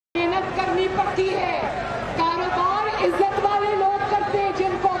पड़ती है। कारोबार इज्जत वाले लोग करते हैं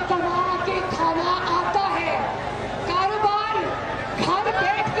जिनको कमा के खाना आता है। कारोबार घर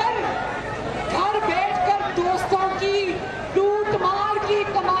बैठकर दोस्तों की लूट मार की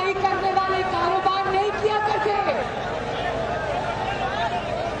कमाई करने वाले कारोबार नहीं किया करते।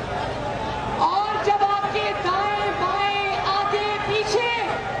 और जब आपके दाएं बाएं आगे पीछे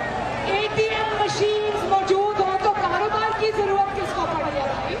ATM मशीन मौजूद हो तो कारोबार की जरूरत किसको पड़ी है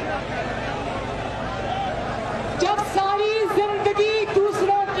भाई? जब सारी जिंदगी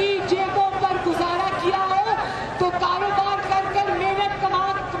दूसरों की जेबों पर गुजारा किया हो तो कारोबार कर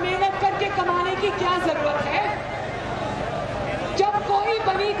मेहनत करके कमाने की क्या जरूरत है? जब कोई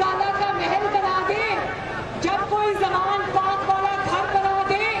बनी गाला का महल बना दे, जब कोई जमान पाक वाला घर बना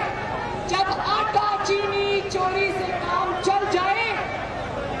दे, जब आटा चीनी चोरी से काम चल जाए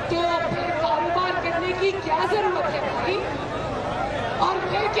तो फिर कारोबार करने की क्या जरूरत है भाई? और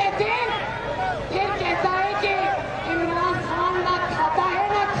फिर कहता है कि इमरान खान ना खाता है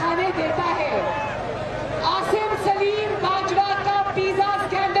ना खाने देता है। आसिम सलीम बाजवा का पिज्जा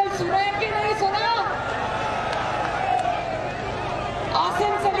स्कैंडल सुना है कि नहीं सुना?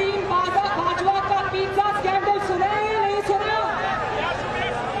 आसिम सलीम बाजवा का पिज्जा स्कैंडल सुना है या नहीं सुना?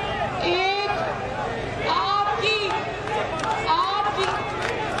 एक आपकी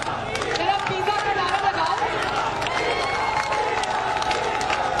जरा पिज्जा का नारा लगाओ।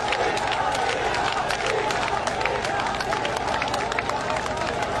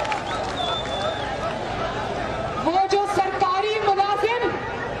 वो जो सरकारी मुलाजिम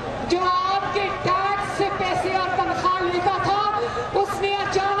जो आपके टैक्स से पैसे और तनख्वाह लेता था उसने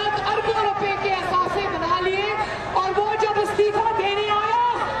अचानक अरबों रुपए के असासे बना लिए और वो जब इस्तीफा देने आया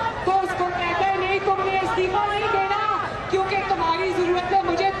तो उसको कहते हैं नहीं तुमने इस्तीफा नहीं देना क्योंकि तुम्हारी जरूरत है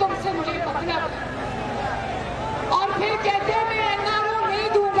मुझे मतलब। और फिर कहते हैं मैं NRO नहीं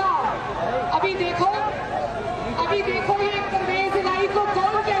दूंगा। अभी देखो ये परवेज इलाही को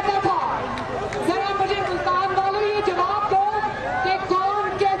कौन कहता था? जरा मुझे मुल्तान वालों ये जवाब दो कि कौन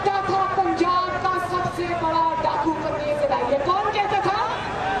कहता था पंजाब का सबसे बड़ा डाकू परवेज इलाही है? कौन कहता था?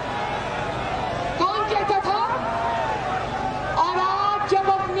 और आज जब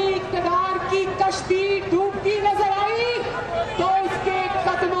अपनी इक़्तिदार की कश्ती डूबती नजर आई तो उसके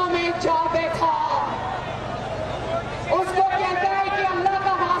कदमों में जा बैठा। उसको कहता है कि अल्लाह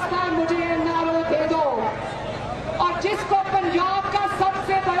का वास्ता मुझे NRO दे दो। और जिसको पंजाब का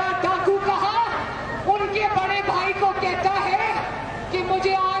सबसे बड़ा डाकू कहा उनके बड़े भाई को कहता है कि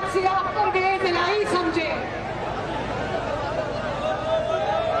मुझे आज से आप परवेज इलाही समझे।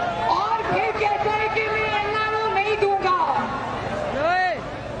 और फिर कहता है कि मैं NRO नहीं दूंगा।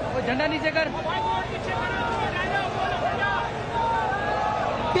 वो झंडा नीचे कर।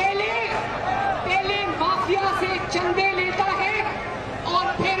 पहले माफिया से चंदे लेता है और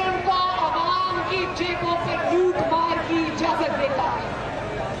फिर उनको आवाम की जेबों पर लूट मार की इजाजत देता है।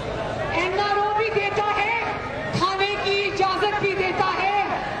 NRO भी देता है, खाने की इजाजत भी देता है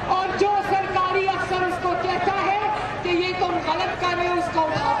और जो सरकारी अफसर उसको कहता है कि ये तुम गलत कर रहे हो उसको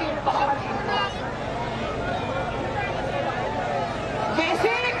उठा के बाहर फेंकता है।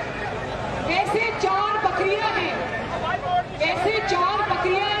 वैसे 4 बकरियां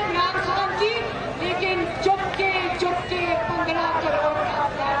हैं इमरान खान की, लेकिन चुपके 15 करोड़ का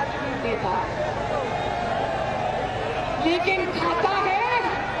फ्लैट देता है। लेकिन खाता है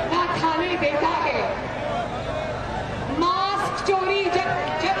ना खाने देता है। मास्क चोरी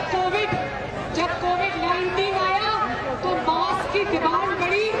जब कोविड-19 आया तो मास्क की डिमांड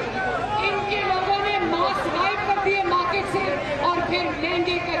बढ़ी। इनके लोगों ने मास्क गायब कर दिए मार्केट से और फिर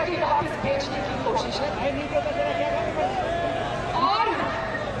महंगे करके वापस बेचने की कोशिश की और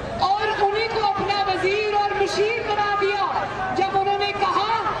उन्हीं को अपना वजीर और मुशीर बना दिया। जब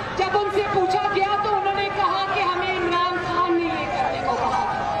उनसे पूछा गया तो उन्होंने कहा कि हमें इमरान खान ने ये करने को कहा।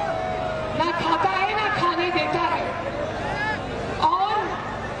 ना खाता है ना खाने देता है। और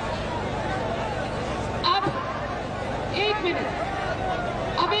अब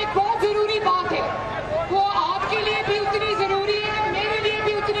एक बहुत जरूरी बात है, वो आपके लिए भी उतनी जरूरी है, मेरे लिए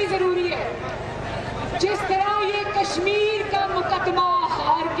भी उतनी जरूरी है। जिस तरह ये कश्मीर का मुकदमा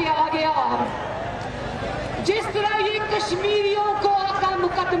हार के आ गया, जिस तरह ये कश्मीरियों का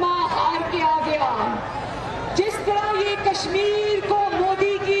मुकदमा हार के आ गया, जिस तरह ये कश्मीर को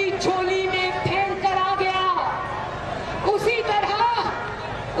मोदी की झोली में फेंक कर आ गया, उसी तरह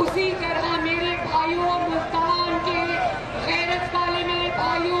मेरे भाइयों, मुल्तान के गैरत वाले मेरे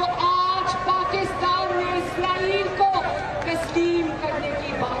भाइयों, आज पाकिस्तान ने इस्राइल को तस्लीम करने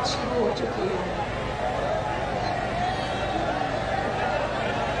की बात शुरू हो चुकी है।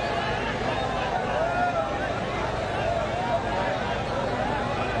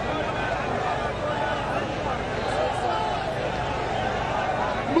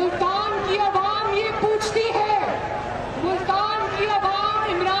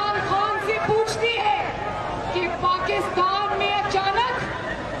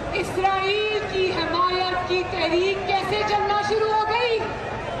 तहरीक कैसे चलना शुरू हो गई?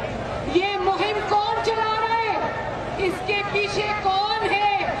 ये मुहिम कौन चला रहा है? इसके पीछे कौन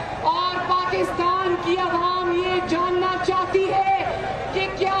है? और पाकिस्तान की आवाम ये जानना चाहती है कि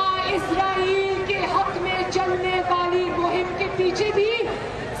क्या इस्राईल के हक में चलने वाली मुहिम के पीछे भी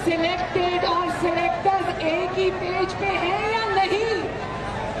सिलेक्टेड और सिलेक्टर्स एक ही पेज पे हैं या नहीं?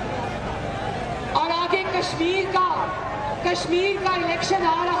 और आगे कश्मीर का इलेक्शन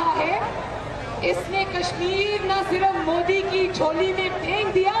आ रहा है। इसने कश्मीर न सिर्फ मोदी की झोली में फेंक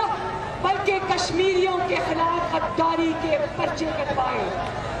दिया बल्कि कश्मीरियों के खिलाफ गद्दारी के पर्चे कटवाए।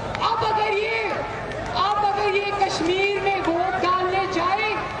 अब अगर ये कश्मीर में वोट डालने जाए,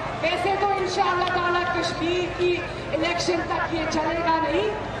 वैसे तो इंशाअल्लाह ताला कश्मीर की इलेक्शन तक ये चलेगा नहीं,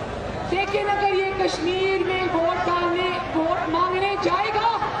 लेकिन अगर ये कश्मीर में वोट मांगने जाएगा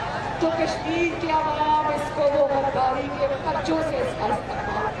तो कश्मीर के आवाम इसको वो गद्दारी के पर्चों से इसका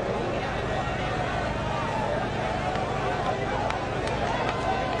इस्तेमाल करेंगे।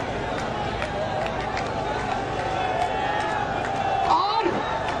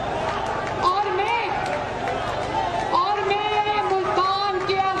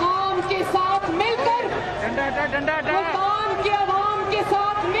 मुल्तान के अवाम के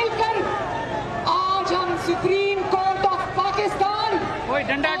साथ मिलकर आज हम सुप्रीम कोर्ट ऑफ पाकिस्तान और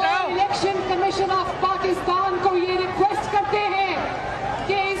इलेक्शन कमीशन ऑफ पाकिस्तान को ये रिक्वेस्ट करते हैं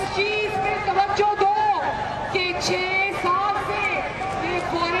कि इस चीज पे तवज्जो दो कि 6 साल से ये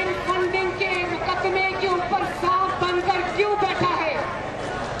फॉरेन फंडिंग के मुकदमे के ऊपर सांप बनकर क्यों बैठा है?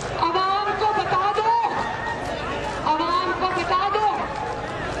 अवाम को बता दो।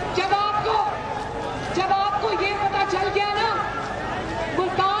 जब आपको ये पता चल गया ना,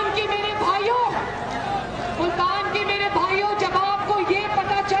 मुल्तान के मेरे भाइयों, जब आपको ये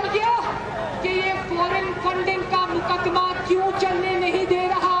पता चल गया कि ये फॉरेन फंडिंग का मुकदमा क्यों चलने नहीं दे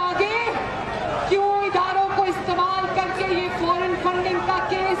रहा आगे, क्यों इदारों को इस्तेमाल करके ये फॉरेन फंडिंग का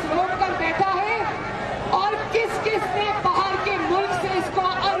केस रोक कर बैठा है और किस ने बाहर के मुल्क से इसको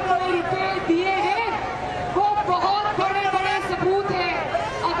अरबों रुपए दिए हैं, वो बहुत बड़े बड़े सबूत हैं।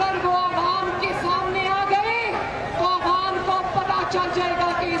 अगर वो आवाम के सामने आ गए तो आवाम को पता चल जाएगा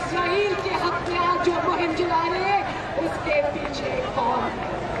कि इस्राईल के हक में आज जो मुहिम चला रहे हैं उसके पीछे कौन है।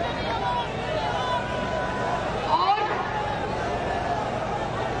 और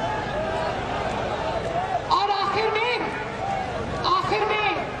आखिर में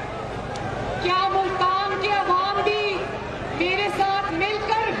क्या मुल्तान के अवाम भी मेरे साथ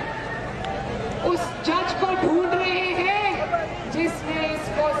मिलकर उस जज को ढूंढ रहे हैं जिसने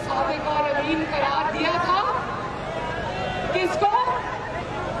इसको साबिक और अमीन करार दिया था? किसको?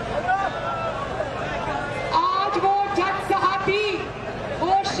 आज वो जज साहब भी,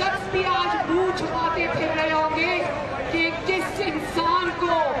 वो शख्स भी आज मुंह छुपाते फिर रहे होंगे कि किस इंसान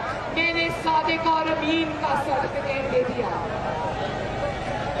को मैंने साबिक और अमीन का सर्टिफिकेट दे दिया।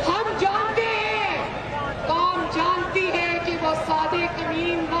 हम जानते हैं, कौम जानती है कि वो साबिक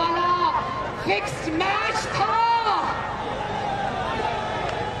अमीन वाला फिक्स्ड मैच था।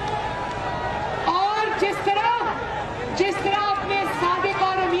 और जिस तरह अपने साबिक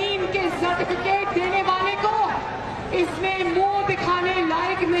और अमीन के सर्टिफिकेट देने वाले को इसने मुंह दिखाने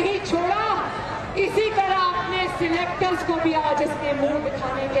लायक नहीं छोड़ा, इसी तरह अपने सिलेक्टर्स को भी आज इसने मुंह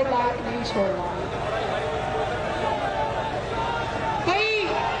दिखाने के लायक नहीं छोड़ा। भाई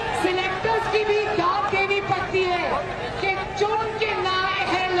सिलेक्टर्स की भी दाद देनी पड़ती है कि चुन के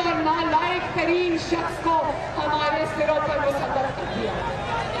नाअहल और नालायक तरीन शख्स को हमारे सिरों पर मुसल्लत कर दिया।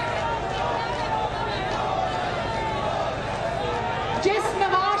 जिस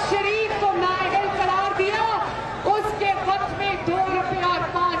नवाज शरीफ को नाअहल करार दिया उसके वक्त में 2 रुपए और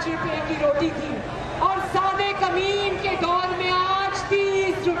 5 रुपए की रोटी थी और सादिक अमीन के दौर में आज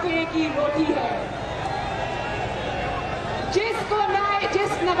 30 रुपए की रोटी है। जिस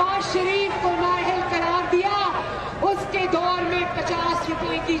नवाज शरीफ को नाअहल करार दिया उसके दौर में 50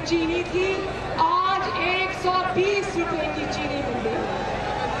 रुपए की चीनी थी, आज 120 रुपए की चीनी मिल गई।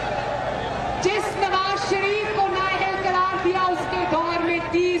 जिस नवाज शरीफ को नाअहल करार दिया उसके दौर में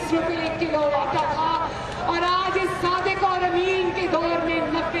 30 रुपए किलो आटा था और आज इस सादिक और अमीन के दौर में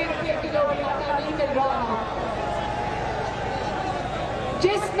 90 रुपए किलो भी आटा नहीं मिल रहा।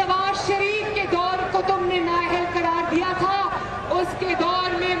 जिस नवाज शरीफ के दौर को तुमने नाअहल करार दिया था उसके दौर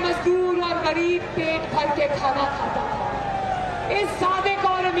में मजदूर और गरीब पेट भर के खाना खाता था। इस सादिक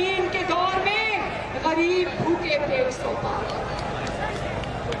और अमीन के दौर में गरीब भूखे पेट सोता है।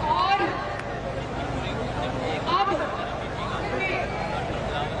 और अब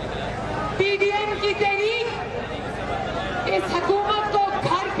पीडीएम की तहरीक, इस हुकूमत को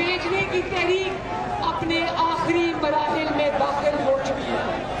घर भेजने की तहरीक अपने आखिरी मराहिल में दाखिल हो चुकी है।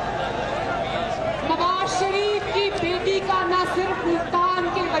 नवाज शरीफ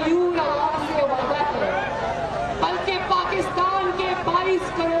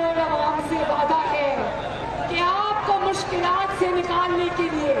के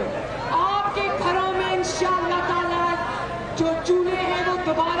लिए, आपके घरों में इंशाअल्लाह ताला जो चूल्हे हैं वो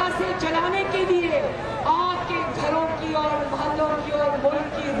दोबारा से जलाने के लिए, आपके घरों की और मोहल्लों की और मुल्क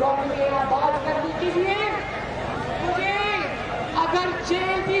की रौनकें आबाद करने के लिए मुझे अगर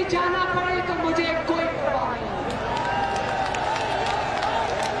जेल भी जाना पड़े तो मुझे कोई परवाह नहीं।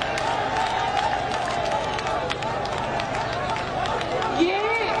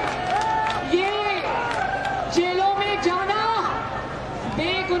 ये जेलों में जाना,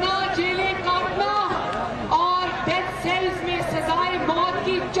 बेगुनाह जेलें काटना और डेथ सेल्स में सजाए मौत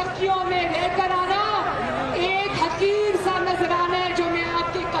की चक्कियों में रहकर आना एक हकीर सा नजराना है जो मैं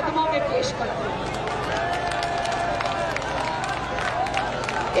आपके कदमों में पेश करता हूं।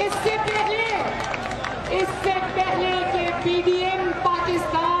 इससे पहले कि पीडीएम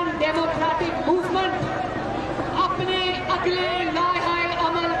पाकिस्तान डेमोक्रेटिक मूवमेंट अपने अगले लाहे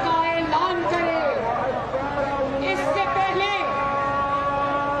अमल का ऐलान करे, इससे पहले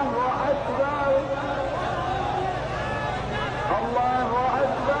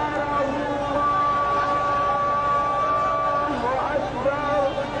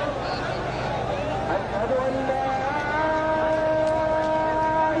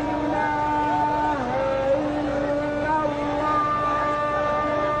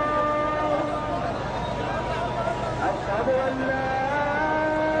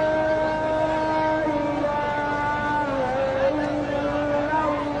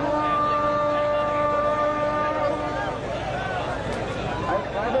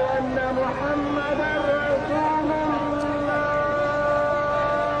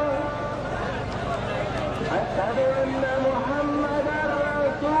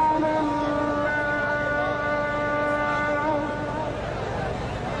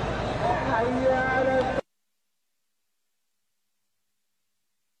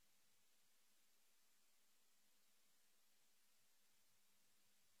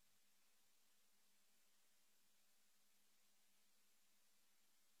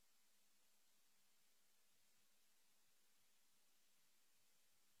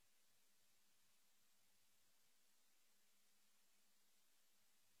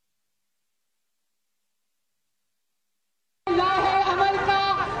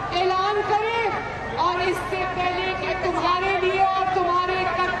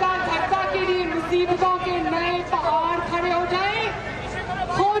मुसीबतों के नए पहाड़ खड़े हो जाएं,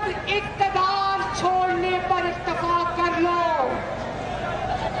 खुद इक़्तिदार छोड़ने पर इत्तफाक कर लो।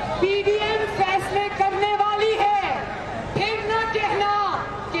 पीडीएम फैसले करने वाली है, फिर न कहना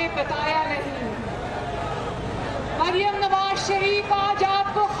कि बताया नहीं। मरियम नवाज शरीफ आज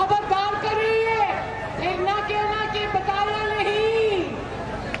आपको खबरदार कर रही है, फिर न कहना कि बताया नहीं।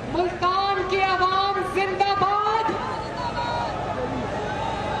 मुल्तान के अवाम जिंदाबाद,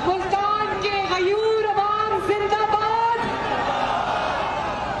 मुल्तान के गयूर अवाम जिंदाबाद,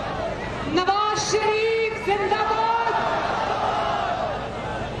 नवाज शरीफ जिंदाबाद,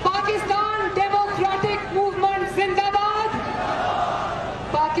 पाकिस्तान डेमोक्रेटिक मूवमेंट जिंदाबाद,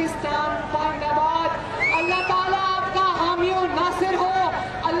 पाकिस्तान जिंदाबाद। अल्लाह ताला आपका हामी और नासिर हो,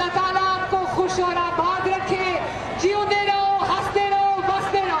 अल्लाह ताला आपको खुश और आबाद रखे, जीते रहो, हंसते रहो,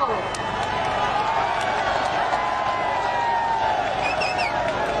 बसते रहो।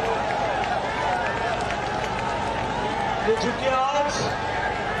 चूंकि आज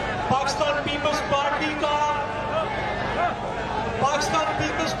पाकिस्तान पीपल्स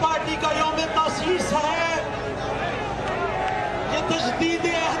पार्टी का यौम तासीस है, ये तजदीद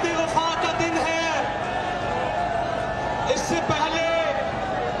अहद वफा का दिन है। इससे पहले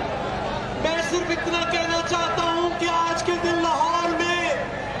मैं सिर्फ इतना कहना चाहता हूं कि आज के दिन लाहौर में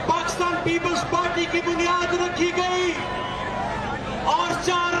पाकिस्तान पीपल्स पार्टी की बुनियाद रखी गई और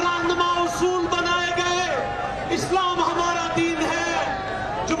 4 रहनुमा उसूल बनाए गए। इस्लाम हमारा दीन है,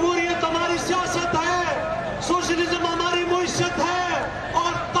 जमहूरियत हमारी सियासत है, सोशलिज्म हमारी मुइशत है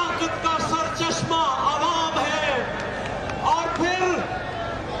और ताकत का सरचश्मा आवाम है। और फिर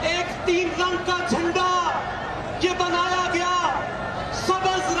एक 3 रंग का झंडा ये बनाया गया।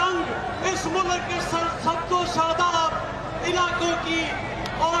 सबज रंग इस मुल्क के सबको शादाब इलाकों की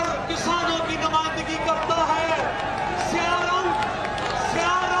और किसानों की नुमाइंदगी करता है। स्याह रंग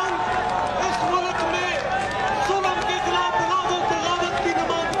इस मुल्क में जुल्म के खिलाफ बगावत की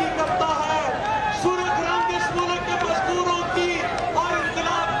नुमाइंदगी करता है। सुर्ख रंग इस मुल्क के मजदूरों की और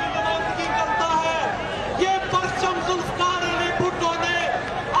इनकलाब की नुमाइंदगी करता है। ये परचम जुल्फकार अली भुट्टो ने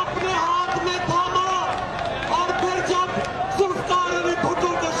अपने हाथ में थामा और फिर जब जुल्फकार अली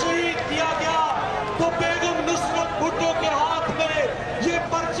भुट्टो को शहीद किया गया तो बेगम नुसरत भुट्टो के हाथ में ये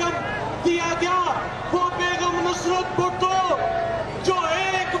परचम दिया गया। वो बेगम नुसरत भुट्टो जो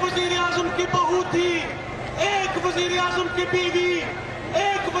एक वजीर आजम की बहू थी, एक वजीर आजम की बीवी,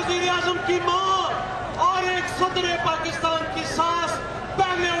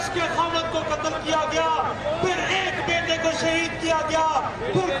 किया गया, फिर एक बेटे को शहीद किया गया,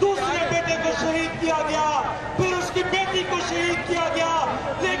 फिर दूसरे बेटे को शहीद किया गया, फिर उसकी बेटी को शहीद किया गया,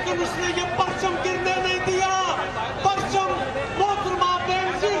 लेकिन उसने ये परचम गिरने नहीं दिया। परचम मोहतरमा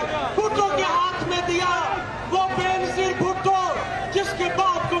बेनजीर भुट्टो के हाथ में दिया। वो बेनजीर भुट्टो जिसके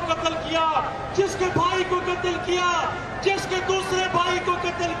बाप को कत्ल किया, जिसके भाई को कत्ल किया, जिसके दूसरे भाई को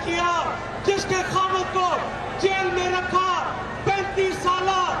कत्ल किया, जिसके खामद को जेल में रखा, 35 साल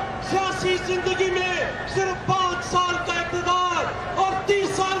सियासी जिंदगी में सिर्फ 5 साल का इक़्तिदार और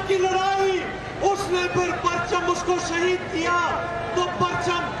 30 साल की लड़ाई, उसने फिर परचम उसको शहीद किया। तो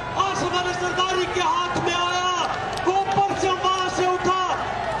परचम आसिफ अली जरदारी के हाथ में आया, वो परचम वहां से उठा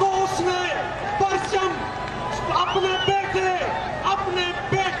तो उसने परचम अपने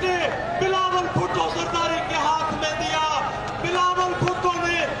बेटे बिलावल भुट्टो जरदारी के हाथ में दिया। बिलावल भुट्टो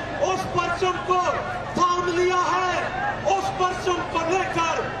ने उस परचम को थाम लिया है, उस परचम को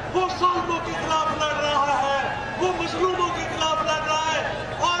लेकर वो सालमों के खिलाफ लड़ रहा है, वो मजलूमों के खिलाफ लड़ रहा है।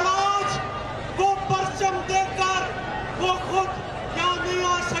 और आज वो परचम देकर वो खुद यहाँ नहीं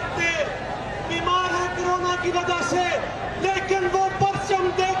आ सकते, बीमार है कोरोना की वजह से, लेकिन वो परचम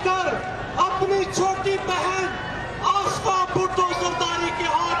देकर अपनी छोटी बहन आसफा भुट्टो जरदारी के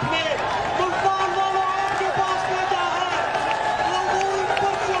हाथ में मुल्तान वालों आपके पास भेजा है। वो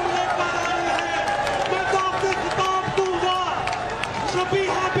परचम लेकर आई है। मैं तो आपको खिताब दूंगा, शबी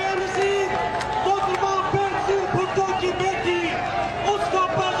है बेनजीर, मोहतरमा बेनजीर भुट्टो की बेटी, उसका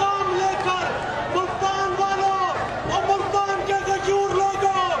पैगाम लेकर मुल्तान वालों और मुल्तान के गजूर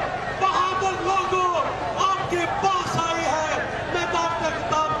लोगों, बहादुर लोगों आपके पास आई है। मैं तो आपको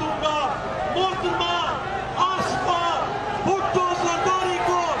खिताब दूंगा मोहतरमा आसफा भुट्टो जरदारी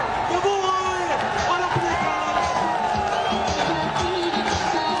को कि वो आए और अपने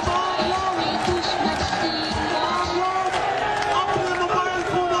मोबाइल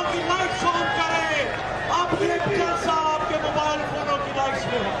फोनों की लाइट्स ऑन करें। अब ये जलसा आपके मोबाइल फोनों की लाइट्स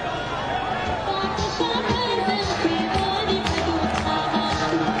में है।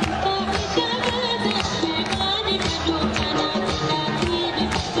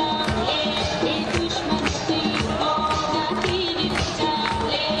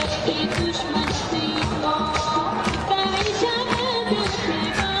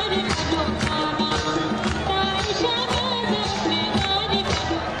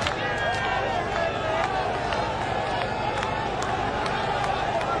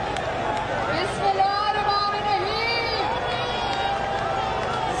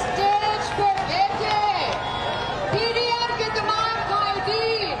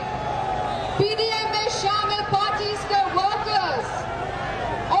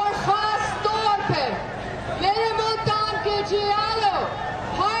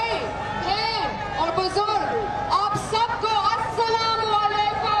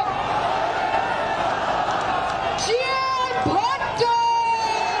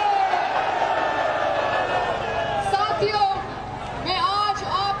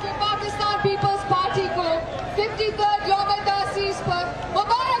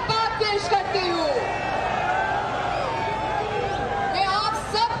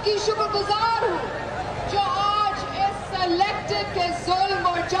 शुक्रगुजार हूँ जो आज इस सेलेक्टेड के जुल्म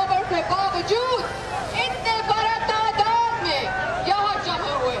और जबर के बावजूद इतने बड़े तादाद में यहाँ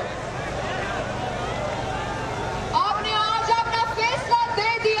जमा हुए। आपने आज अपना फैसला दे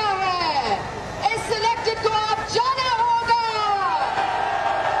दिया है, इस सेलेक्टेड को आप जाना होगा।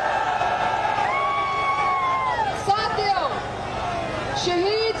 साथियों,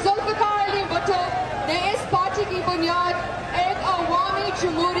 शहीद जुल्फ़िकार अली भुट्टो ने इस पार्टी की बुनियाद एक अवामी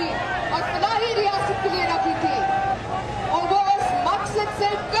जमहूरी और फलाही रियासत के लिए रखी थी और वो इस मकसद से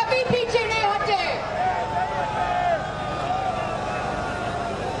कभी पीछे नहीं हटे।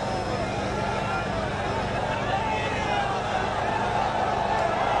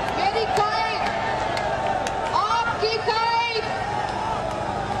 मेरी कायद, आपकी कायद,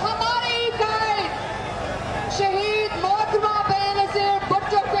 हमारी कायद, शहीद मोहतरमा बेनजीर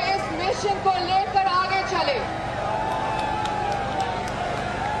भुट्टो को इस मिशन को लेकर आगे चले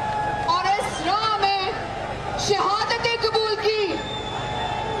और इस राह में शहादतें कबूल की।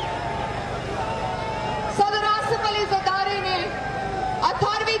 सदर आसिफ अली जरदारी ने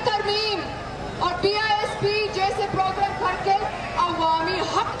 18वीं तरमीम और PISP जैसे प्रोग्राम करके अवामी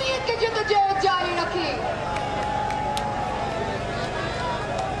हकमियत की जद्दोजहद जारी रखी।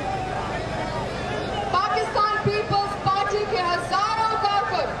 पाकिस्तान पीपल्स पार्टी के हजारों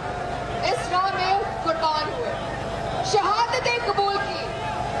कारकुन इस राह में कुर्बान हुए, शहादतें कबूल की।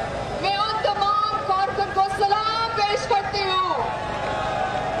 मैं उन तमाम कारकुन को सलाम पेश करती हूँ।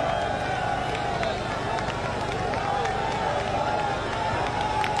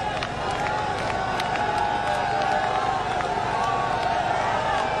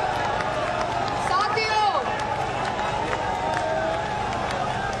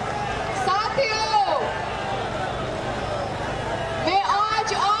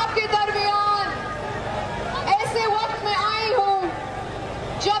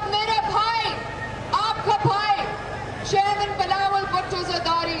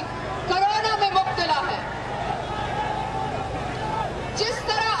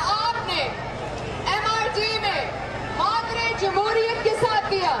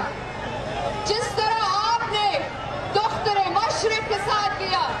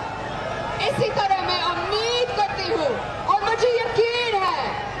 इसी तरह मैं उम्मीद करती हूँ और मुझे यकीन है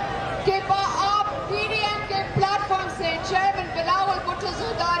कि आप PDM के प्लेटफॉर्म से चेयरमैन बिलावल भुट्टो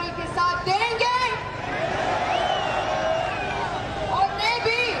ज़रदारी के साथ देंगे और मैं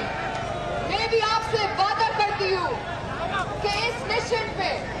भी आपसे वादा करती हूँ कि इस मिशन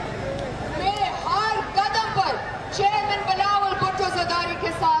पे मेरे हर कदम पर चेयरमैन बिलावल भुट्टो ज़रदारी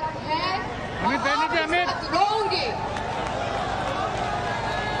के साथ हैं और आपके साथ रहूंगी।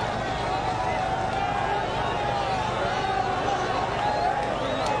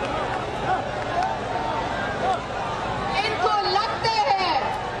 इनको लगते हैं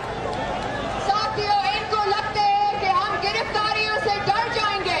साथियों, इनको लगते हैं कि हम गिरफ्तारियों से डर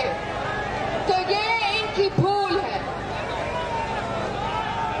जाएंगे, तो ये इनकी भूल है।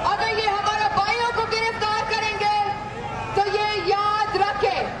 अगर ये हमारे भाइयों को गिरफ्तार करेंगे तो ये याद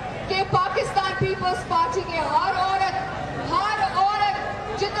रखें कि पाकिस्तान पीपल्स पार्टी के हर औरत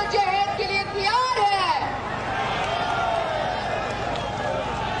जिद्दोजहद के लिए तैयार है।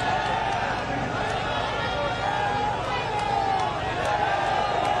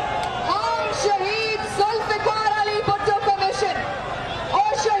 हम शहीद जुल्फ़िकार अली भुट्टो कमीशन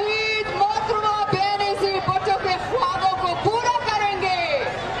और शहीद मोहतरमा बेनज़ीर भुट्टो के ख्वाबों को पूरा करेंगे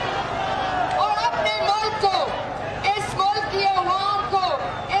और अपने मुल्क को, इस मुल्क की अवाम को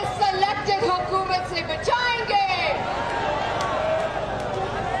इस सेलेक्टेड हुकूमत से बचाएंगे।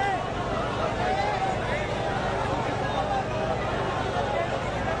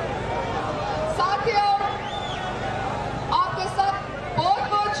 साथियों, आपके सब बहुत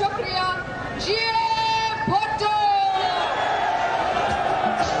बहुत शुक्रिया। जिए भुट्टो!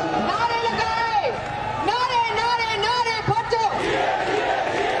 नारे लगाए, नारे नारे नारे भुट्टो!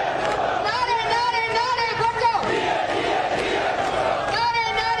 नारे नारे नारे भुट्टो! नारे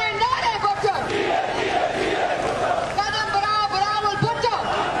नारे नारे भुट्टो! कदम बढ़ाओ बिलावल भुट्टो!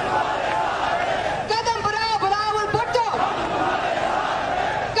 कदम बढ़ाओ बिलावल भुट्टो!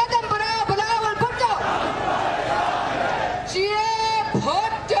 कदम बढ़ाओ बिलावल भुट्टो! जिए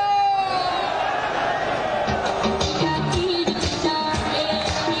भुट्टो!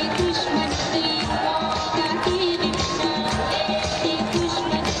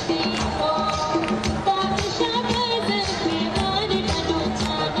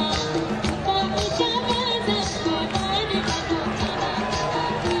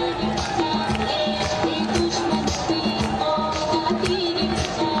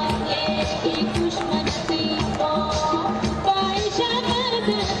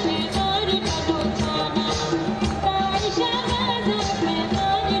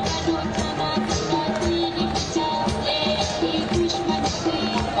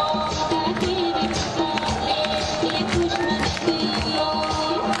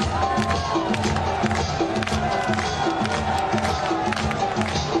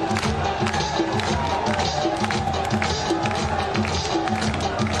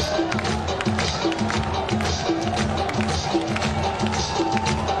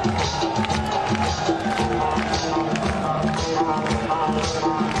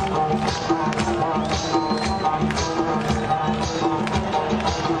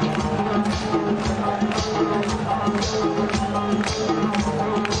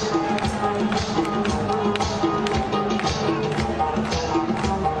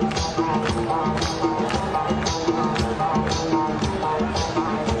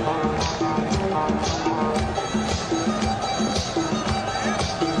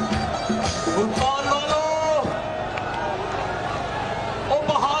 मुल्तान वालों, ओ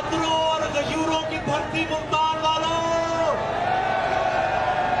बहादुरों और गयूरों की धरती मुल्तान वालों,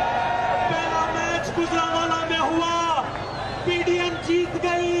 पहला मैच गुजरांवाला में हुआ, PDM जीत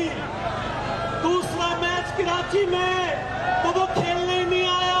गई। दूसरा मैच कराची में तो वो खेलने ही नहीं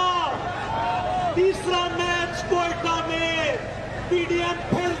आया। तीसरा मैच कोयटा में PDM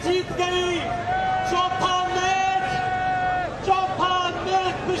फिर जीत गई। चौथा मैच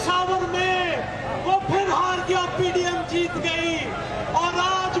पेशावर में वो फिर हार गया, PDM जीत गई। और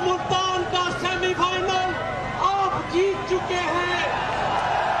आज मुल्तान का सेमीफाइनल आप जीत चुके हैं।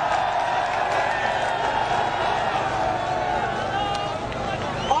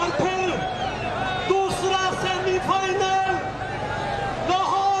 और फिर दूसरा सेमीफाइनल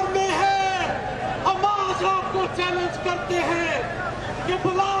लाहौर में है। हम आज आपको चैलेंज करते हैं कि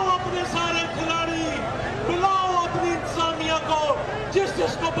बुलाओ अपने सारे खिलाड़ी, बुलाओ अपनी इंसानियत को,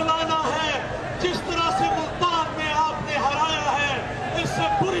 जिसको बुलाना है। जिस तरह से मुल्तान में आपने हराया है, इससे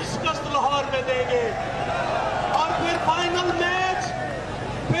पूरी शिकस्त लाहौर में देंगे। और फिर फाइनल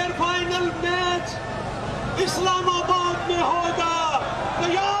मैच इस्लामाबाद में होगा।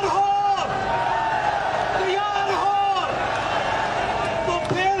 तैयार हो, तैयार हो। तो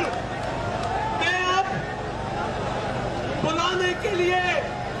फिर के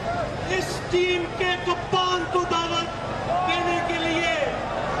लिए इस टीम के कप्तान को दावत देने के लिए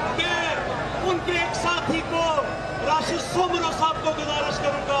मैं उनके एक साथी को राशिद सोमरा साहब को गुजारिश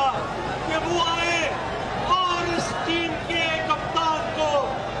करूंगा कि वो आए और इस टीम के कप्तान को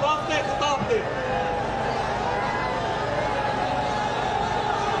वक्त खिताब दे।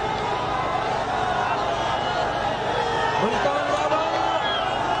 मुल्तान बाबा,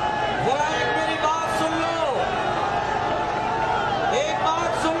 जरा एक मेरी बात सुन लो, एक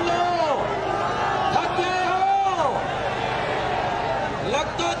बात सुन लो। थक गए हो? लग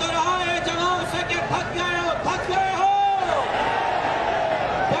तो रहा है जवाब से कि थक गए हो, थक गए हो,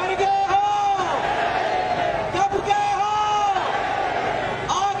 डर गए हो, दब गए हो,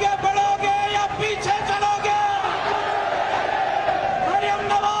 आगे बढ़ोगे या पीछे चलोगे? मरियम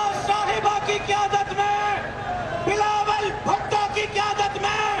नवाज साहिबा की क़यादत में, बिलावल भुट्टो की क़यादत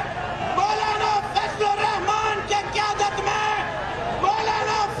में, मौलाना फजलुर रहमान के क़यादत में,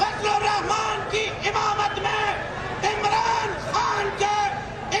 मौलाना फजलुर रहमान की इमामत में इमरान खान के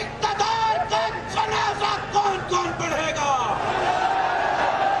इक़्तिदार का जनाजा कौन कौन पढ़ेगा?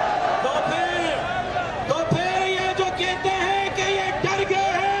 तो फिर ये जो कहते हैं कि ये डर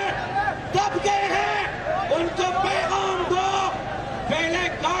गए हैं, दब गए हैं, उनको पैगाम दो, पहले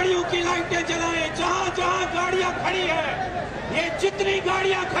गाड़ियों की लाइटें जलाएं। जहां जहां गाड़ियां खड़ी हैं, ये जितनी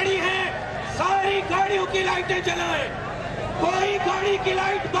गाड़ियां खड़ी हैं, सारी गाड़ियों की लाइटें जलाएं। कोई गाड़ी की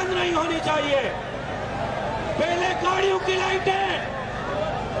लाइट बंद नहीं होनी चाहिए। पहले गाड़ियों की लाइटें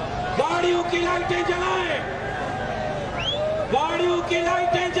जलाएं, गाड़ियों की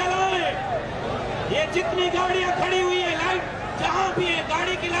लाइटें जलाएं। ये जितनी गाड़ियां खड़ी हुई है, लाइट जहां भी है,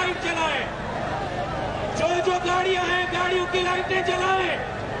 गाड़ी की लाइट जलाएं। जो गाड़ियां हैं, गाड़ियों की लाइटें जलाएं।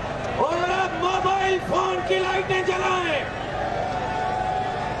 और अब मोबाइल फोन की लाइटें जलाएं,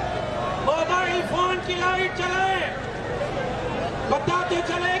 मोबाइल फोन की लाइट जलाएं। बताते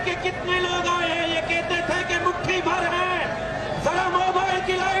चले कि कितने लोग आए हैं। ये कहते थे कि मुट्ठी भर है, जरा मोबाइल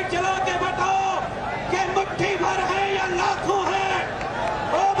की लाइट जला के बताओ कि मुट्ठी भर है या लाखों है।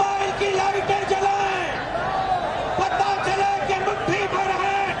 मोबाइल की लाइटें जलाएं, पता चले कि मुट्ठी भर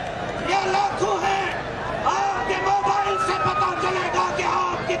है या लाखों है। आपके मोबाइल से पता चलेगा कि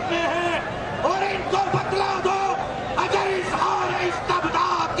आप कितने हैं। और इनको बतला दो, अगर इजहार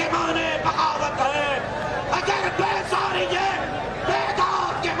इस्तिबदाद के माने बगावत है, अगर बेसारी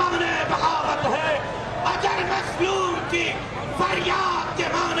बेदाद के माने बगावत है, अगर मजलूम की फरियाद के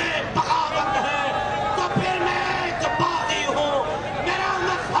माने बगावत है, तो फिर मैं एक बागी हूँ। मेरा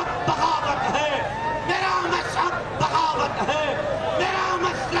मजहब बगावत है, मेरा मजहब बगावत है, मेरा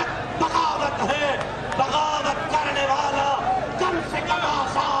मसलक बगावत है। बगावत करने वाला कम से कम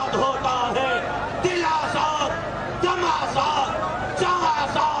आजाद होता है। दिल आजाद, दम आजाद, जान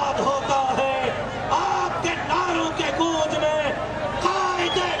आजाद होता है। आपके नारों के गूंज में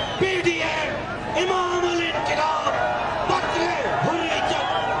कायदे PDM, इमामुल इनकिलाब, बतले हुर्रियत,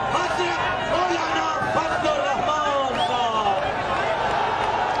 हज़रत मौलाना फजलुर रहमान साहब।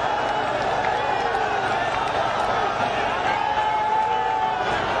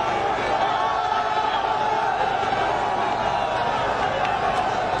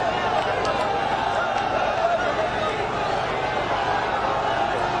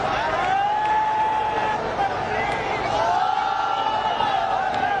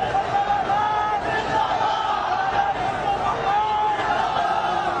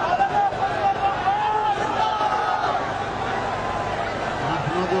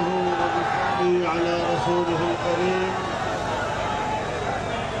 नहमदुहु व नसल्ली अला रसूलिहिल करीम,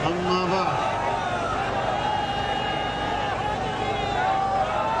 अम्मा बाद।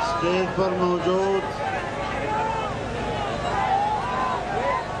 स्टेज पर मौजूद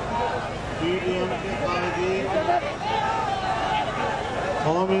PDM के कायदीन,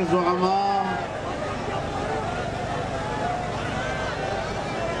 कौमी ज़ुअमा,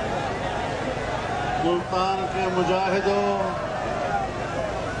 मुल्तान के मुजाहिदों,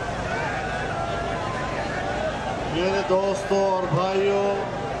 मेरे दोस्तों और भाइयों,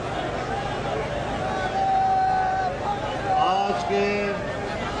 आज के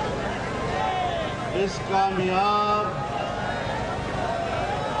इस कामयाब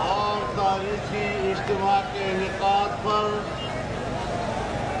और तारीखी इज्तिमा के इनेकाद पर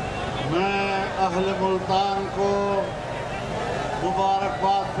मैं अहले मुल्तान को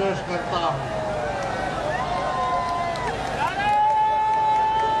मुबारकबाद पेश करता हूँ।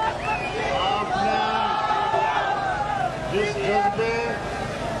 जिस जज्बे,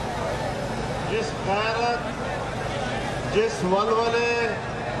 जिस गैरत, जिस वलवले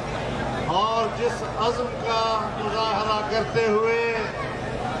और जिस अज़्म का मुज़ाहरा करते हुए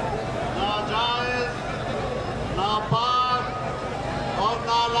नाजायज़, नापाक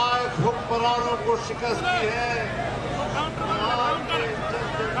हुक्मरानों को शिकस्त दी है, मैं आपके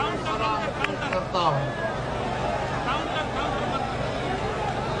सलाम करता हूँ।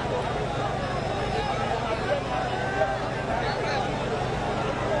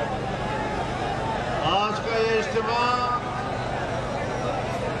 आज का ये इज्तिमा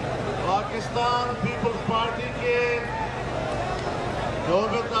पाकिस्तान पीपल्स पार्टी के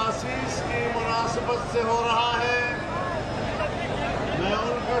यौम तासीस की मुनासिबत से हो रहा है। मैं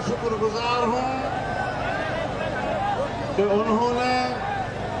उनका शुक्रगुजार हूँ कि उन्होंने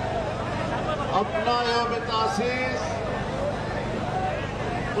अपना यौम तासीस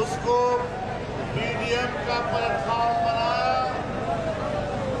उसको PDM का प्लेटफॉर्म बनाया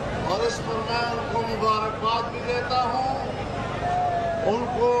और इस पर मैं उनको मुबारकबाद भी देता हूँ,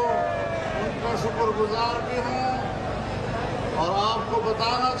 उनका शुक्रगुजार भी हूँ। और आपको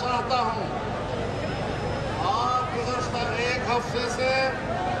बताना चाहता हूँ, आप गुज़श्ता एक हफ्ते से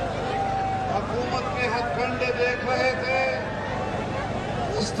हुकूमत के हथकंडे देख रहे थे।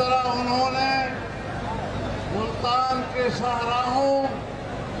 इस तरह उन्होंने मुल्तान के शाहराहों,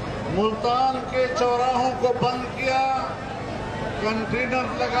 मुल्तान के चौराहों को बंद किया, कंटेनर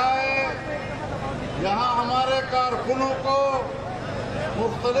लगाए, यहाँ हमारे कारकुनों को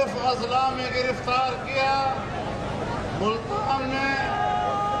मुख्तलिफ अजला में गिरफ्तार किया। मुल्तान में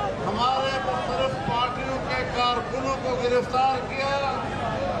हमारे मुख्तलिफ पार्टियों के कारकुनों को गिरफ्तार किया,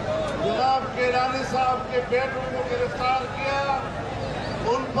 जनाब गिलानी साहब के बेटों को गिरफ्तार किया,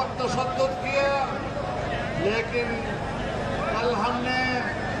 उन पर तशद्दुद किया। लेकिन कल हमने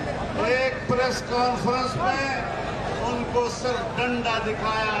एक प्रेस कॉन्फ्रेंस में उनको सिर्फ डंडा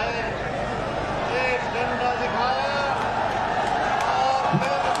दिखाया है, एक डंडा दिखाया और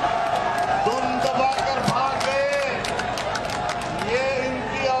फिर दुम दबाकर भाग गए। ये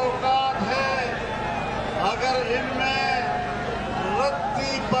इनकी औकात है। अगर इनमें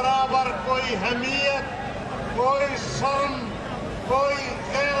रत्ती बराबर कोई हमीयत, कोई शर्म, कोई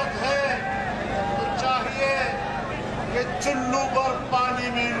गैरत है तो चाहिए कि चुल्लू भर पानी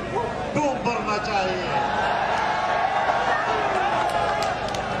में इनको डूब मरना चाहिए।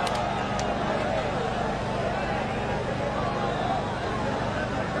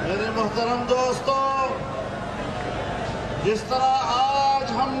 मेरे मोहतरम दोस्तों, जिस तरह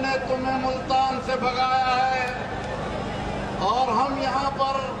आज हमने तुम्हें मुल्तान से भगाया है और हम यहाँ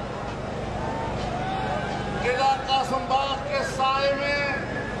पर किला कासिम बाग के साए में,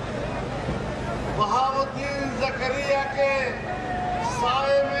 बहाउद्दीन ज़करिया के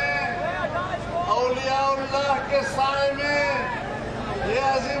साए में, औलियाउल्लाह के साए में ये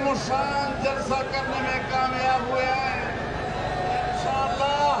अजीम शान जलसा करने में कामयाब हुए हैं।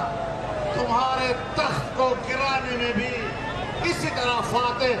 इंशाअल्लाह तुम्हारे तख्त को गिराने में भी इसी तरह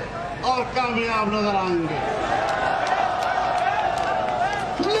फातेह और कामयाब नजर आएंगे।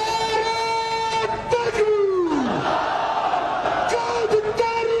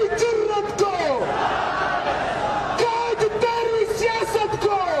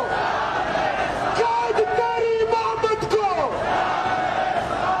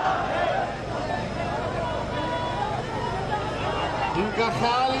 इनका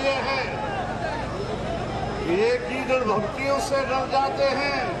ख्याल ये है कि ये कीचड़ भक्तियों से डर जाते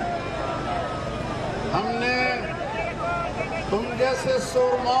हैं। हमने तुम जैसे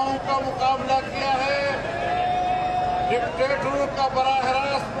सुरमाओं का मुकाबला किया है, डिक्टेटरों का बराह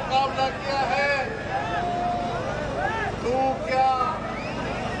रास्त मुकाबला किया है। तू क्या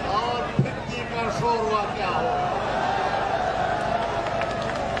और फिक्की का शोरवा क्या हो।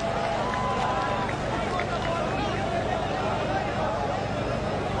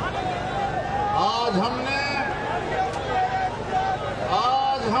 आज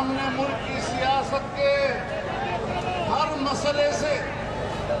हमने मुल्क की सियासत के हर मसले से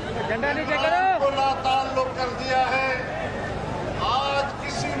को लाताल्लुक कर दिया है। आज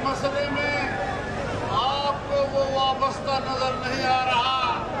किसी मसले में आपको वो वाबस्ता नजर नहीं आ रहा।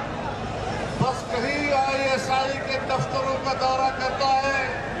 बस कहीं ISI के दफ्तरों का दौरा करता है,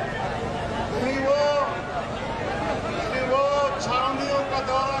 कहीं वो छावनियों का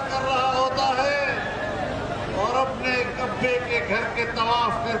दौरा कर रहा होता है और अपने कब्बे के घर के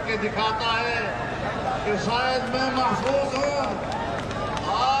तवाफ करके दिखाता है कि शायद मैं महफूज हूँ।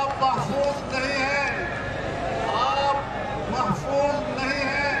 आप महफूज नहीं हैं, आप महफूज नहीं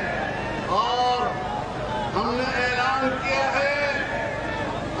हैं। और हमने ऐलान किया है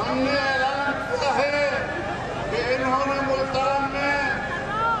कि इन्होंने मुल्तान में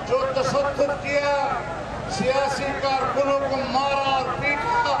जो तशद्दुद किया, सियासी कारकुनों को मारा और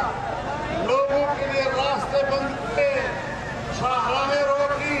पीटा, लोगों के लिए रास्ते बंद किए, शाहराहें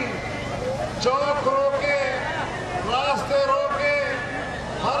रोकी, चौक रोके, रास्ते रोके,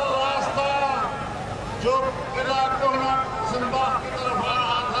 हर रास्ता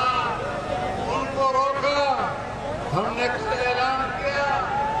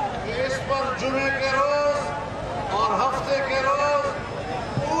जुमे के रोज और हफ्ते के रोज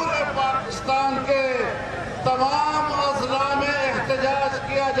पूरे पाकिस्तान के तमाम अजला में एहतजाज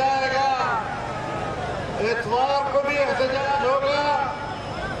किया जाएगा। इतवार को भी एहतजाज होगा,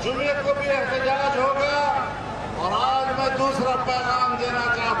 जुमे को भी एहतजाज होगा। और आज मैं दूसरा पैगाम देना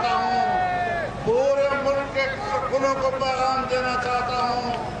चाहता हूँ, पूरे मुल्क के कारकुनों को पैगाम देना चाहता हूँ,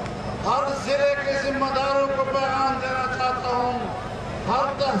 हर जिले के जिम्मेदारों को पैगाम देना चाहता हूँ, हर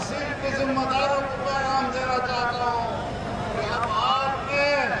तहसील के जिम्मेदारों को पैगाम देना चाहता हूँ कि अब आपने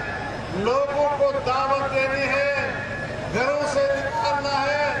लोगों को दावत देनी है, घरों से निकालना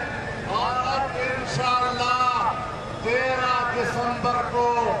है और अब इंशाअल्लाह 13 दिसंबर को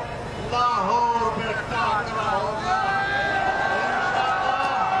लाहौर में टाकरा होगा।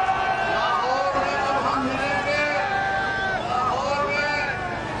 इंशाअल्लाह लाहौर में अब हम मिलेंगे, लाहौर में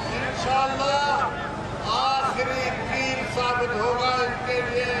इंशाअल्लाह आखिरी कील साबित होगा इनके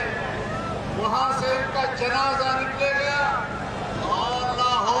लिए। वहां से इनका जनाजा निकलेगा और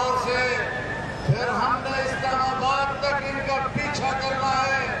लाहौर से फिर हमने इस्लामाबाद तक इनका पीछा करना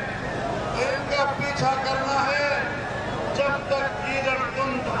है, इनका पीछा करना है जब तक कीचड़ तुम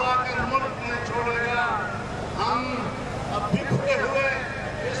दबाकर मुल्क नहीं छोड़ेगा। हम अब बिखरे हुए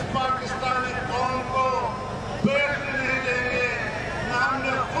इस पाकिस्तानी कौम को बैठने नहीं देंगे। न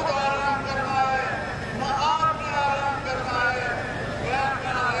हमने खुद आराम करना है, न आपने आराम करना है। क्या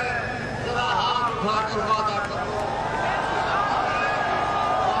करना है, जरा हाथ उठाकर वादा करो।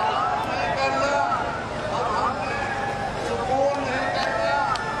 आराम नहीं करना, अब हमने सुकून नहीं करना,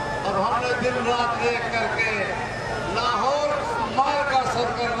 अब हमने दिन रात एक करके लाहौर मार का सर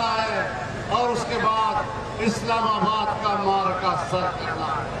करना है और उसके बाद इस्लामाबाद का मार का सर करना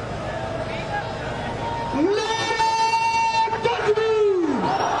है। मेरे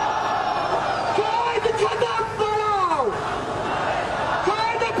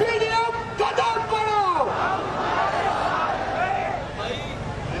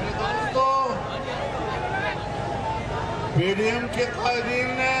दोस्तों, PDM के कायदीन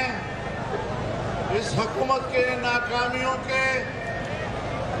ने इस हुकूमत के नाकामियों के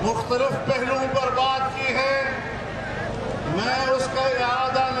मुख्तलिफ पहलुओं पर बात की है। मैं उसका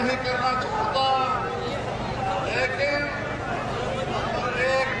इरादा नहीं करना चाहता, लेकिन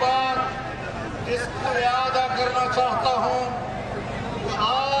एक बात जिसका इरादा करना चाहता हूँ कि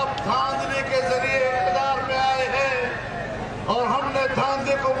आप धांधली के जरिए इक़्तिदार में आए हैं और हमने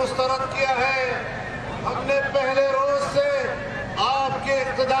धांधली को मुस्तरद किया है। हमने पहले रोज से आपके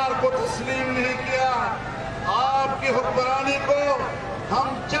इक़्तिदार को तस्लीम नहीं किया। आपकी हुक्मरानी को हम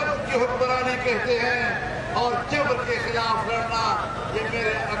जबर की हुक्मरानी कहते हैं और जबर के खिलाफ लड़ना ये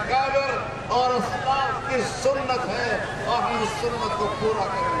मेरे अकाबिर और अस्लाफ की सुन्नत है और हम उस सुन्नत को पूरा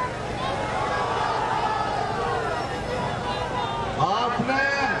करेंगे। आपने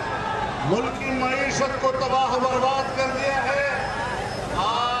मुल्क की मईशत को तबाह बर्बाद कर दिया है।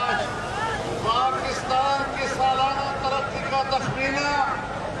 आज पाकिस्तान की सालाना तरक्की का तखमीना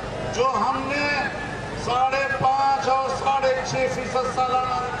जो हमने 5.5 और 6.5%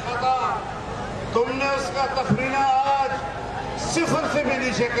 सालाना रखा था, तुमने उसका तखमीना आज 0 से भी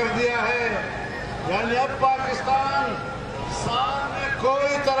नीचे कर दिया है। यानी अब पाकिस्तान साल में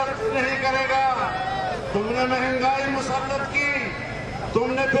कोई तरक्की नहीं करेगा। तुमने महंगाई मुसल्लत की,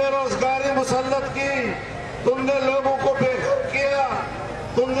 तुमने बेरोजगारी मुसल्लत की, तुमने लोगों को बेघर किया,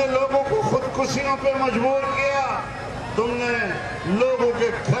 तुमने लोगों को खुदकुशियों पे मजबूर किया, तुमने लोगों के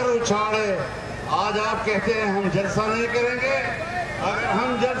घर उछाड़े। आज आप कहते हैं हम जलसा नहीं करेंगे। अगर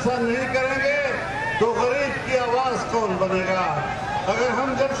हम जलसा नहीं करेंगे तो गरीब की आवाज कौन बनेगा? अगर हम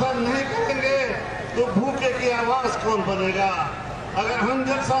जलसा नहीं करेंगे तो भूखे की आवाज कौन बनेगा? अगर हम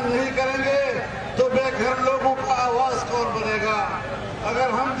जलसा नहीं करेंगे तो बेघर लोगों का आवाज कौन बनेगा? अगर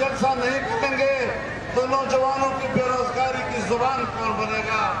हम जलसा नहीं करेंगे तो नौजवानों की बेरोजगारी की जुबान कौन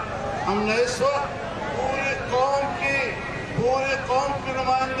बनेगा? हमने इस वक्त पूरी कौम की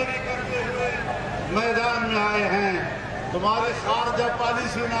नुमाइंदगी करते हुए मैदान में आए हैं। तुम्हारी खारजा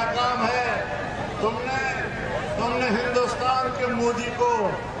पॉलिसी नाकाम है। तुमने हिंदुस्तान के मोदी को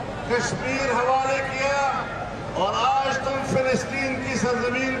कश्मीर हवाले किया और आज तुम फिलिस्तीन की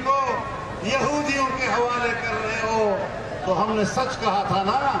सरजमीन को यहूदियों के हवाले कर रहे हो। तो हमने सच कहा था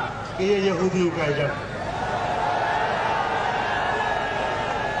ना कि ये यहूदियों का एजेंट है।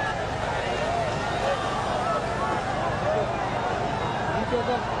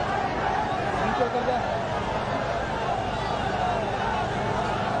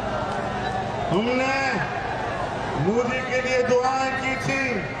 हमने मोदी के लिए दुआएं की थी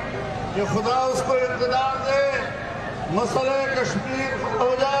कि खुदा उसको इक़्तिदार दे, मसले कश्मीर हो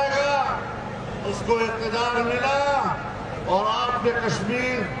जाएगा। उसको इक़्तिदार मिला और आपने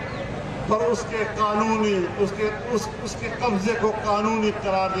कश्मीर पर उसके कानूनी उसके कब्जे को कानूनी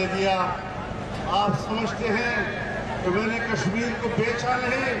करार दे दिया। आप समझते हैं कि मैंने कश्मीर को बेचा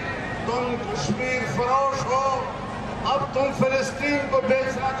नहीं, तुम कश्मीर फरोश हो। अब तुम फिलिस्तीन को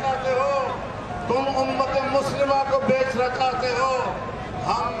बेचना चाहते हो, तुम उम्मत मुस्लिमा को बेचना चाहते हो।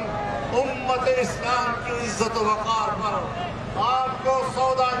 हम उम्मत इस्लाम की इज्जत वक़ार पर आपको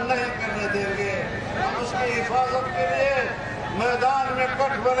सौदा नहीं करने देंगे। हम उसकी हिफाजत के लिए मैदान में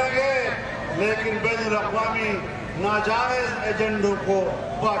कट बनेंगे, लेकिन बैनुल अक़वामी नाजायज एजेंडों को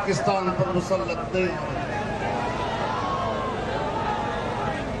पाकिस्तान पर मुसल्लत नहीं होने।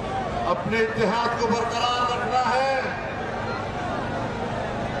 अपने इत्तेहाद को बरकरार रखना है,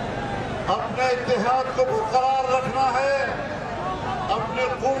 अपने इत्तेहाद को बरकरार रखना है, अपने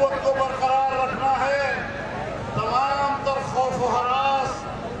क़ुव्वत को बरकरार रखना है। तमाम तर खौफ व हरास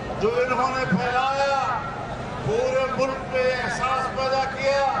जो इन्होंने फैलाया, पूरे मुल्क में एहसास पैदा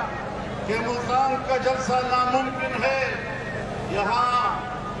किया कि मुल्तान का जलसा नामुमकिन है। यहाँ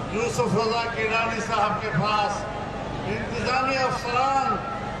यूसुफ रजा की रानी साहब के पास इंतजामी अफसरान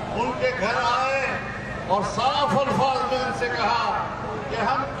उनके घर आए और साफ अल्फाज में उनसे कहा कि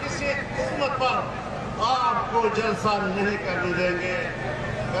हम किसी कीमत पर आपको जलसा नहीं करने देंगे।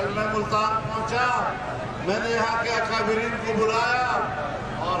 कल मैं मुल्तान पहुंचा, मैंने यहाँ के अकाबिरीन को बुलाया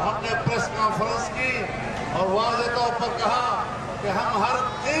और हमने प्रेस कॉन्फ्रेंस की और वाज़े तौर पर कहा कि हम हर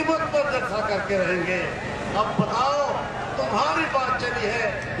कीमत पर जलसा करके रहेंगे। अब बताओ, तुम्हारी बात चली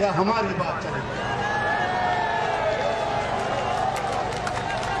है या हमारी बात चली है?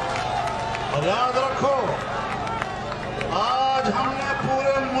 और याद रखो, आज हमने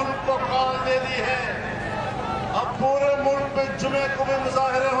पूरे मुल्क को कॉल दे दी है। अब पूरे मुल्क में जुमे को भी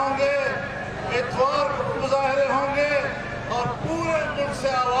मुजाहरे होंगे, इतवार को भी मुजाहरे होंगे और पूरे मुल्क से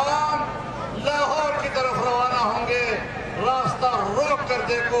आवाम लाहौर की तरफ रवाना होंगे। रास्ता रोक कर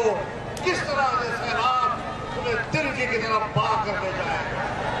देखो किस तरह से सैलाब तुम्हें दिल्ली की तरफ भाग कर ले जाएगा।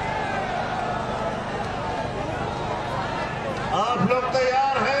 आप लोग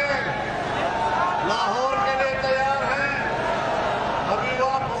तैयार हैं? लाहौर के लिए तैयार हैं? अभी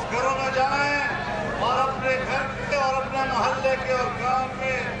वापस घरों में जाएं और अपने घर के और अपने मोहल्ले के और गांव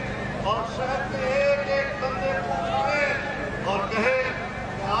के और शहर के एक एक बंदे को उठाएं और कहे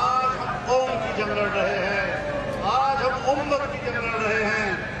कि आज हम कौम की जंग लड़ रहे हैं, आज हम उम्मत की जंग लड़ रहे हैं,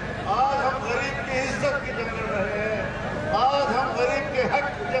 आज हम गरीब की इज्जत की जंग लड़ रहे हैं, आज हम गरीब के हक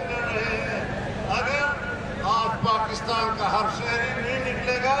की जंग लड़ रहे हैं। अगर आज पाकिस्तान का हर शहरी नहीं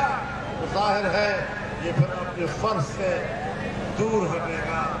निकलेगा तो जाहिर है ये फिर अपने फर्ज से दूर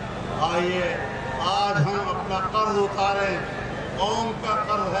हटेगा। आइए आज हम अपना कर्ज उतारें, कौम का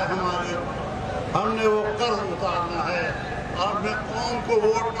कर्ज है हमारे, हमने वो कर्ज उतारना है और अपने कौम को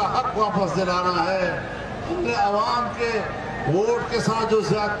वोट का हक वापस दिलाना है। हमने आवाम के वोट के साथ जो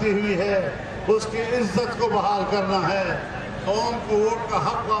ज्यादती हुई है उसकी इज्जत को बहाल करना है। कौम को वोट का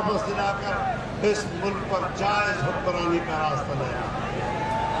हक वापस दिलाकर इस मुल्क पर जायज हुक्मरानी का रास्ता लेना।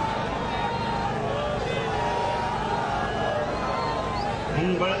 हम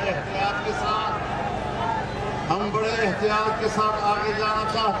बड़े एहतियात के साथ आगे जाना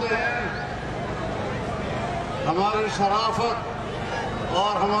चाहते हैं। हमारी शराफत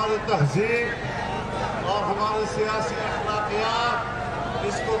और हमारी तहजीब और हमारे सियासी अखलाकियात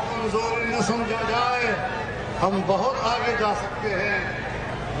इसको कमजोरी न समझा जाए। हम बहुत आगे जा सकते हैं,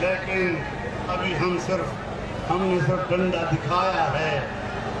 लेकिन अभी हमने सिर्फ डंडा दिखाया है,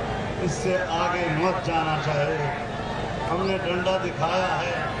 इससे आगे मत जाना चाहिए। हमने डंडा दिखाया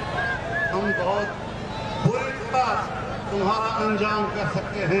है, हम बहुत बुरी तरह तुम्हारा अंजाम कर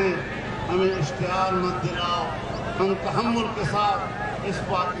सकते हैं। हमें इश्तिहार मत दिलाओ। हम तहम्मुल के साथ इस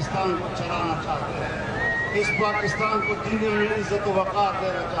पाकिस्तान को चलाना चाहते हैं, इस पाकिस्तान को दुनिया में इज्जत व वक़ार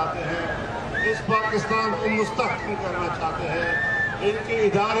देना चाहते हैं, इस पाकिस्तान को मुस्तहकम करना चाहते हैं। इनके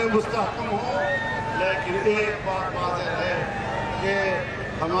इदारे मुस्तहकम हों, लेकिन एक बात वाज़ेह है कि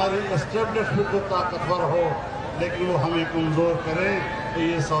हमारी एस्टेब्लिशमेंट तो ताकतवर हो, लेकिन वो हमें कमज़ोर करें तो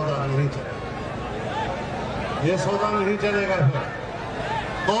ये सौदा नहीं चलेगा। ये सौदा नहीं चलेगा। फिर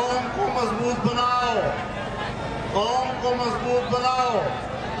कौम को मजबूत बनाओ, कौम को मजबूत बनाओ,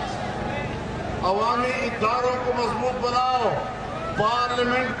 अवामी इदारों को मजबूत बनाओ,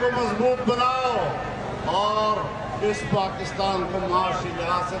 पार्लियामेंट को मजबूत बनाओ और इस पाकिस्तान को माशी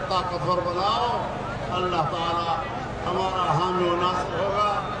लिहाज से ताकतवर बनाओ। अल्लाह ताला हमारा हामी व नासिर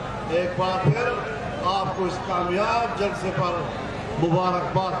होगा। एक बार फिर आपको इस कामयाब जलसे पर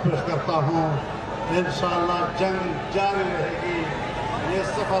मुबारकबाद पेश करता हूँ। इंशाअल्लाह जंग जारी रहेगी, ये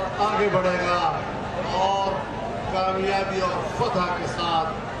सफ़र आगे बढ़ेगा और कामयाबी और फतह के साथ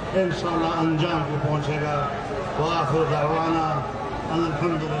इंशाअल्लाह अंजाम को पहुँचेगा। व आखिर दावाना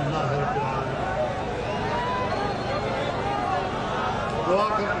अल्हम्दुलिल्लाह रब्बिल आलमीन।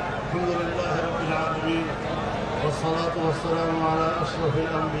 अल्हम्दुलिल्लाह रब्बिल आलमीन वस्सलातु वस्सलामु अला अशरफिल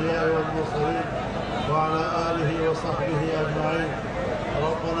अंबिया वल मुरसलीन व अला आलिहि व सहबिहि अजमईन।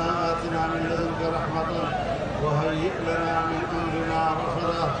 रब्बना आतिना मिन लदुनका रहमतन व हय्यि लना मिन अमरिना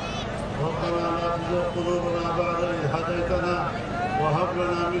रशदा। रब्बना ला तुज़िग़ क़ुलूबना बअद इज़ हदैतना व हब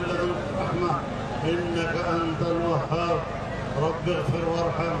लना मिन लदुनका रहमह इन्नका अंतल वह्हाब। रब्बि इग़फिर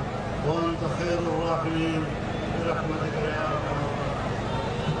वरहम व अंत खैरुर राहिमीन बिरहमतिका या अरहमर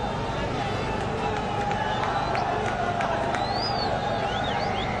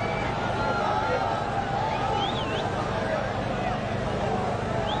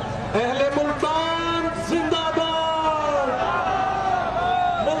अहले मुल्तान जिंदाबाद।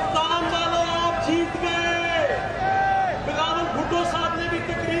 मुल्तान वालों आप जीत गए। बिलावल भुट्टो साहब ने भी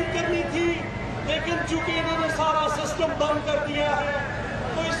तकरीर करनी थी, लेकिन चूंकि इन्होंने सारा सिस्टम बंद कर दिया है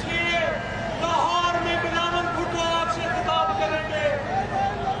तो इसलिए लाहौर में बिलावल भुट्टो आपसे खिताब करेंगे।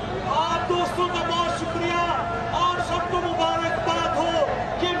 आप दोस्तों का बहुत शुक्रिया और सबको मुबारकबाद हो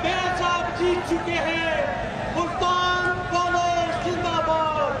कि मैच आप जीत चुके हैं। मुल्तान वालों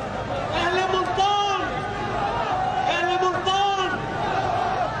जिंदाबाद। अहले मुल्तान, अहले मुल्तान,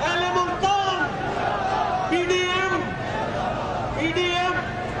 अहले मुल्तान। PDM, PDM.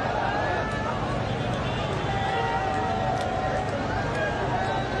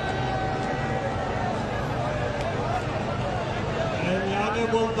 यानी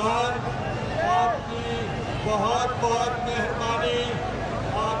मुल्तान, आपकी बहुत बहुत मेहरबानी,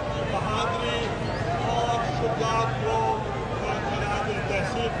 आपकी बहुत